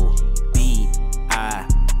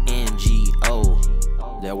 B-I-N-G-O.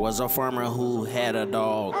 There was a farmer who had a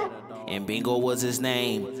dog, and Bingo was his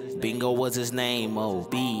name. Bingo was his name, oh,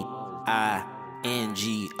 B-I-N-G-O,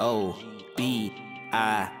 B-I-N-G-O.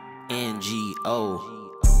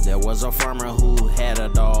 There was a farmer who had a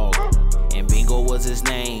dog, and Bingo was his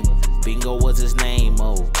name. Bingo was his name,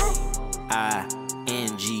 oh,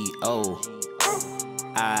 I-N-G-O,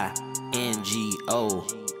 I-N-G-O.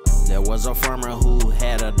 There was a farmer who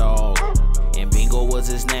had a dog, and Bingo was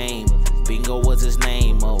his name. Bingo was his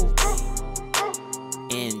name, oh,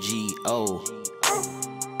 N-G-O,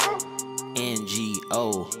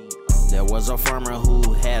 N-G-O. There was a farmer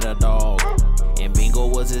who had a dog, and Bingo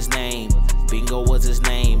was his name. Bingo was his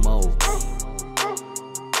name, oh,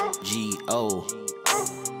 G-O,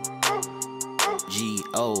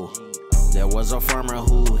 G-O. There was a farmer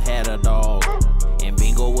who had a dog, and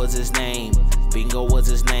Bingo was his name. Bingo was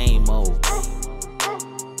his name, oh,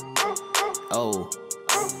 oh,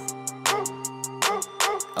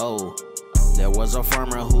 oh. There was a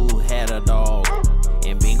farmer who had a dog,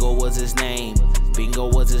 and Bingo was his name. Bingo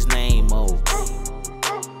was his name, oh,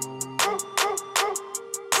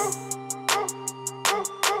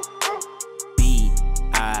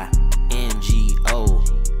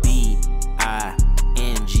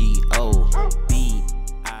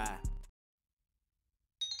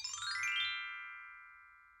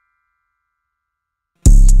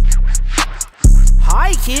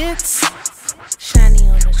 kids? Shiny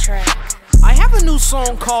on the track. I have a new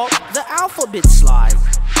song called The Alphabet Slide.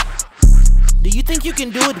 Do you think you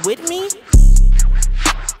can do it with me?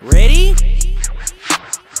 Ready?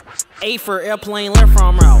 A for airplane, left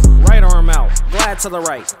arm out, right arm out, glide to the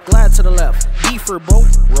right, glide to the left. B for boat,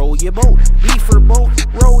 roll your boat. B for boat,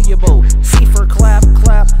 roll your boat. C for clap,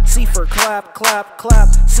 clap. C for clap, clap, clap.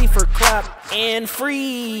 C for clap, and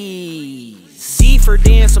freeze. D for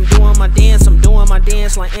dance, I'm doing my dance,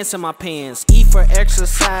 like ants in my pants. E for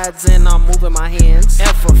exercise, and I'm moving my hands.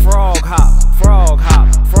 F for frog hop, frog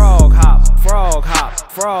hop, frog hop, frog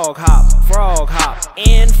hop, frog hop, frog hop,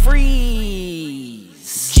 and freeze.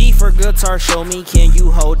 G for guitar, show me, can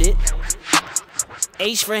you hold it?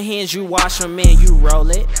 H for hands, you wash them, man, you roll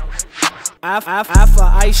it. I for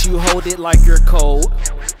ice, you hold it like you're cold.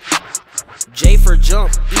 J for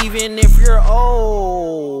jump, even if you're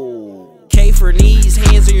old. K for knees,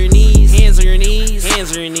 hands on your knees, hands on your knees,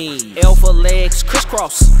 hands on your knees. L for legs,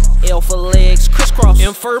 crisscross. L for legs, crisscross.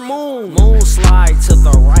 M for moon, moon slide to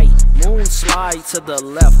the right, moon slide to the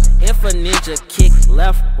left. N for ninja, kick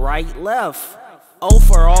left, right, left. O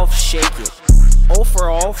for off, shake it. O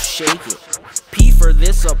for off, shake it. P for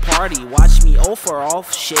this a party, watch me. O for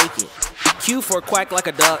off, shake it. Q for quack like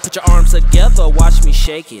a duck, put your arms together, watch me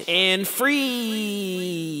shake it. And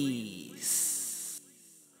freeze.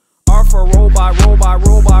 R for robot, robot,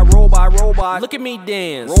 robot, robot, robot. Look at me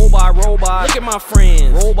dance. Robot, robot, look at my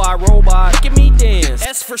friends. Robot, robot, look at me dance.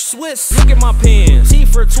 S for Swiss, look at my pants. T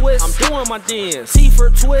for twist, I'm doing my dance. T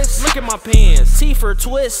for twist, look at my pants. T for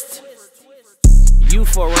twist. U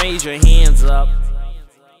for raise your hands up.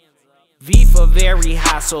 V for very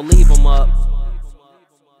high, so leave them up.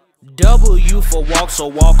 W for walk, so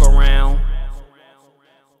walk around.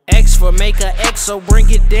 X for make a X, so bring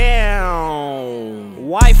it down.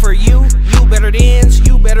 Y for you better dance,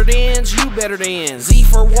 you better dance, you better dance. Z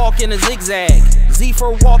for walk in a zigzag. Z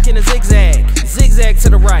for walk in a zigzag. Zigzag to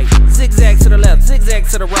the right, zigzag to the left, zigzag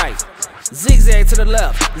to the right. Zigzag to the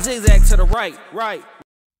left, zigzag to the right, right.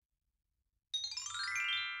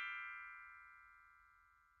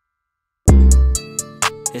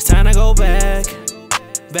 It's time to go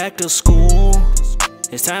back to school.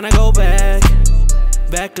 It's time to go back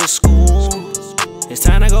to school. It's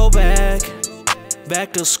time to go back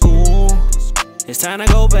to school. It's time to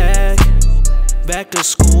go back to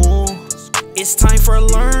school. It's time for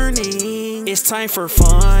learning. It's time for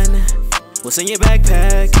fun. What's in your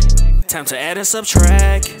backpack? Time to add and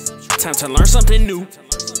subtract. Time to learn something new.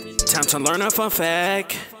 Time to learn a fun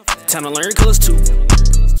fact. Time to learn your colors too.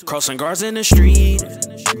 Crossing guards in the street.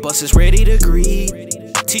 Buses ready to greet.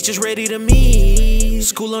 Teachers ready to meet.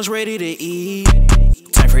 School lunch ready to eat.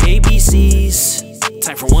 Time for ABCs.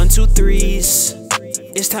 Time for 1, 2, 3s.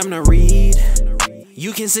 It's time to read.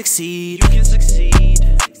 You can succeed. You can succeed.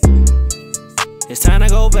 It's time to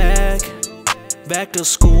go back to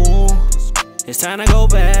school. It's time to go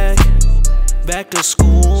back to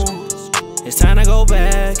school. It's time to go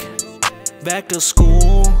back to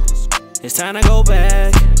school. It's time to go back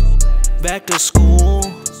to school.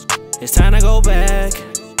 It's time to go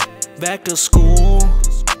back to school.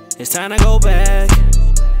 It's time to go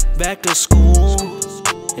back to school.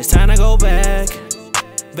 It's time to go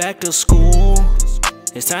back to school.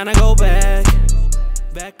 It's time to go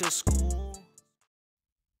back to school.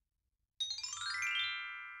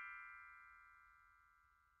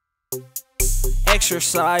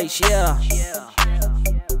 Exercise, yeah.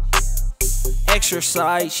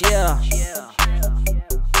 Exercise, yeah.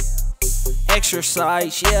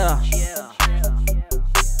 Exercise, yeah.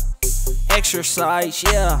 Exercise,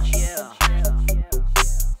 yeah.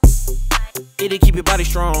 It'll keep your body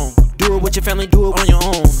strong. Do it with your family, do it on your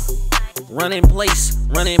own. Run in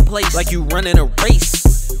place like you running a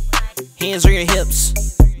race. Hands on your hips,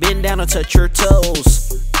 bend down and touch your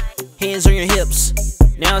toes. Hands on your hips,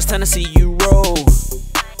 now it's time to see you roll.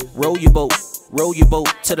 Roll your boat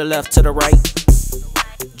to the left, to the right.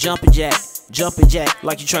 Jumping jack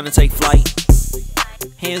like you're trying to take flight.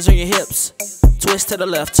 Hands on your hips, twist to the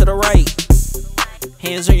left, to the right.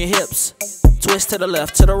 Hands on your hips, twist to the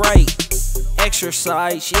left, to the right.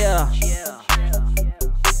 Exercise, yeah.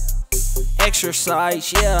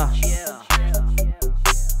 Exercise, yeah.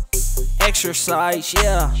 Exercise,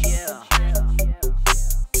 yeah.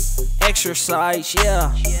 Exercise,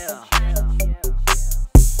 yeah.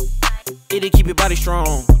 It'll keep your body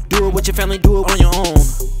strong. Do it with your family, do it on your own.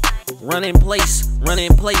 Run in place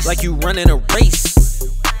like you running a race.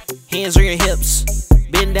 Hands on your hips,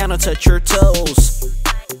 bend down and touch your toes.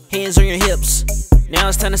 Hands on your hips, now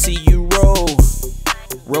it's time to see you roll.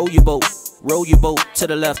 Roll your boat to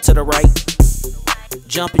the left, to the right.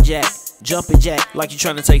 Jumping jack Jumping jack like you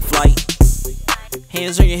trying to take flight.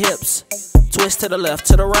 Hands on your hips, twist to the left,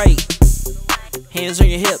 to the right. Hands on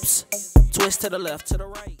your hips, twist to the left, to the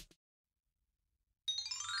right.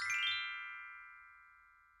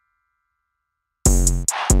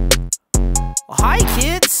 Hi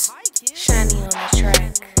kids! Shiny on the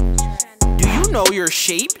track. Do you know your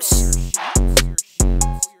shapes?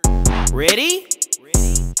 Ready?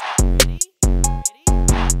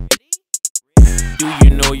 Do you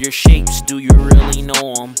know your shapes? Do you really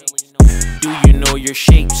know them? Do you know your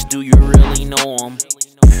shapes? Do you really know them?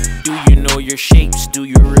 Do you know your shapes? Do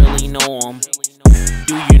you really know them?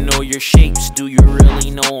 Do you know your shapes? Do you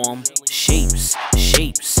really know them? Shapes,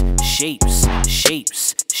 shapes, shapes,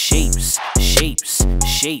 shapes, shapes, shapes,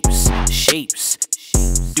 shapes, shapes.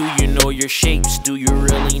 Do you know your shapes? Do you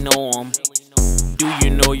really know them? Do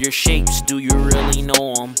you know your shapes? Do you really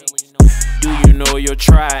know them? Do you know your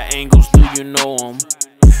triangles? Do you know them?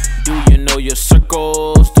 Do you know your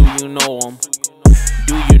circles? Do you know them?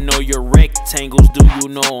 Do you know your rectangles? Do you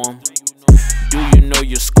know them? Do you know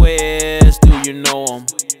your squares? Do you know them?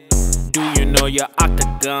 Do you know your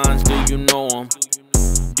octagons? Do you know them?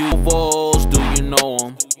 Do ovals? Do you know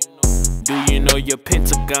them? Do you know your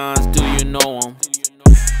pentagons? Do you know them?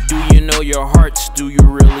 Do you know your hearts? Do you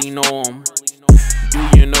really know them? Do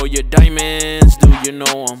you know your diamonds? Do you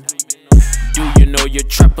know them? Do you know your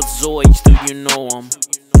trapezoids? Do you know them?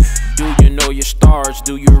 Do you know your stars?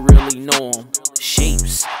 Do you really know them?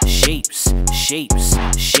 Shapes, shapes, shapes,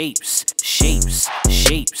 shapes, shapes,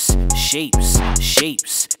 shapes, shapes,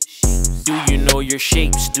 shapes. Do you know your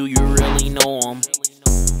shapes? Do you really know them?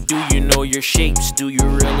 Do you know your shapes? Do you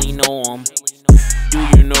really know them? Do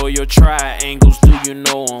you know your triangles? Do you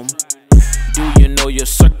know them? Do you know your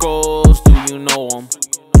circles? Do you know them?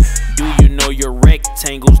 Do you know your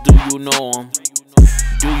rectangles? Do you know them?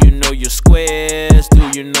 Do you know your squares? Do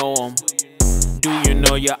you know them? Do you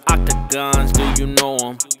know your octagons? Do you know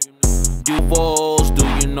them? Do ovals? Do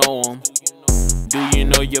you know them? Do you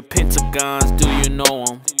know your pentagons? Do you know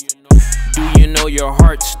them? Do you know your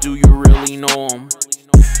hearts? Do you really know them?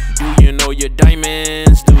 Do you know your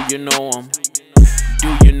diamonds? Do you know them? Do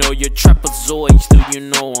you know your trapezoids? Do you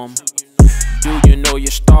know them? Do you know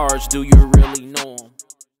your stars? Do you really know them?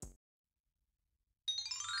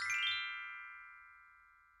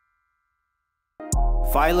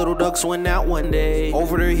 Five little ducks went out one day,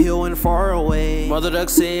 over the hill and far away. Mother duck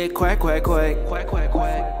said quack, quack, quack, quack, quack,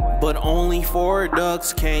 quack. But only 4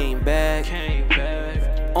 ducks came back.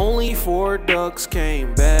 Only 4 ducks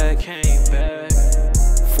came back.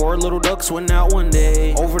 4 little ducks went out one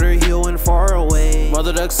day, over the hill and far away.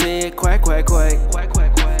 Mother duck said quack, quack, quack, quack,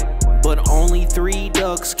 quack, quack. But only 3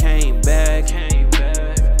 ducks came back.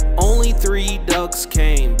 Only 3 ducks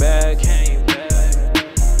came back.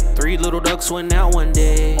 3 little ducks went out one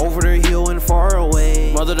day, over the hill and far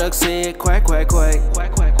away. Mother duck said quack, quack, quack,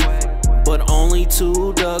 quack, quack, quack. But only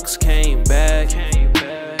 2 ducks came back.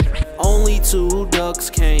 Only 2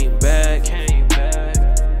 ducks came back.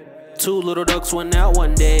 2 little ducks went out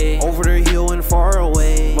one day, over the hill and far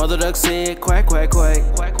away. Mother duck said quack, quack, quack,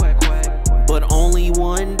 quack, quack, quack. But only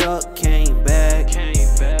 1 duck came back.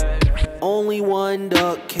 Only 1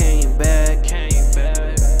 duck came back.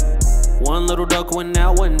 1 little duck went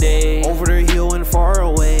out one day, over the hill and far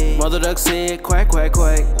away. Mother duck said quack, quack,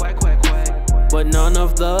 quack, quack, quack, quack. But none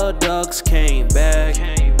of the ducks came back.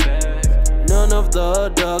 None of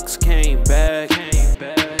the ducks came back.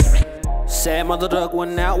 Sad mother duck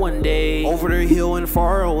went out one day, over the hill and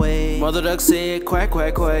far away. Mother duck said quack,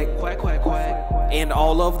 quack, quack, quack, quack, quack. And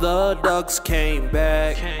all of the ducks came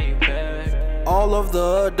back. All of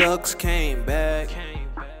the ducks came back.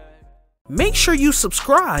 Make sure you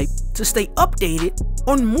subscribe to stay updated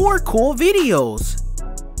on more cool videos.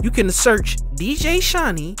 You can search DJ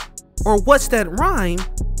Shiny or What's That Rhyme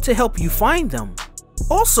to help you find them.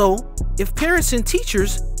 Also, if parents and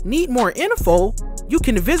teachers need more info, you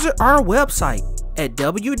can visit our website at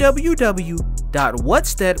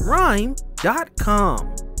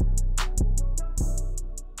www.whatsthatrhyme.com.